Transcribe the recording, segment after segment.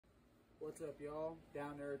What's up, y'all?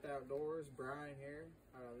 Down to Earth Outdoors, Brian here.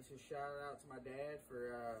 This is shout out to my dad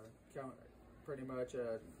for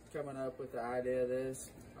coming up with the idea of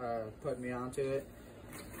this, putting me onto it.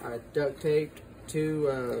 I duct taped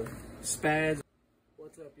two spads.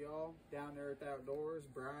 What's up, y'all? Down to Earth Outdoors,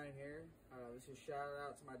 Brian here. This is shout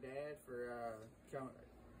out to my dad for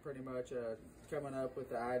coming up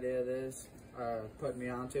with the idea of this, putting me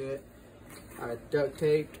onto it. I duct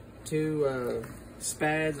taped two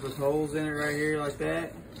spads with holes in it right here like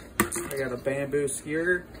that. I got a bamboo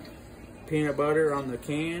skewer, peanut butter on the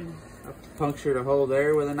can. I punctured a hole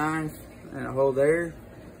there with a knife and a hole there.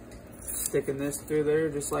 Sticking this through there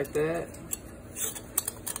just like that.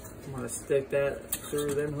 I'm gonna stick that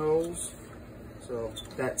through them holes. So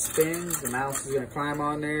that spins, the mouse is gonna climb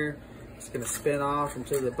on there. It's gonna spin off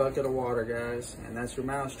into the bucket of water, guys. And that's your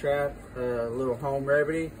mouse trap, a little home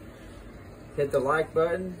remedy. Hit the like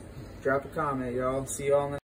button. Drop a comment, y'all. See y'all in the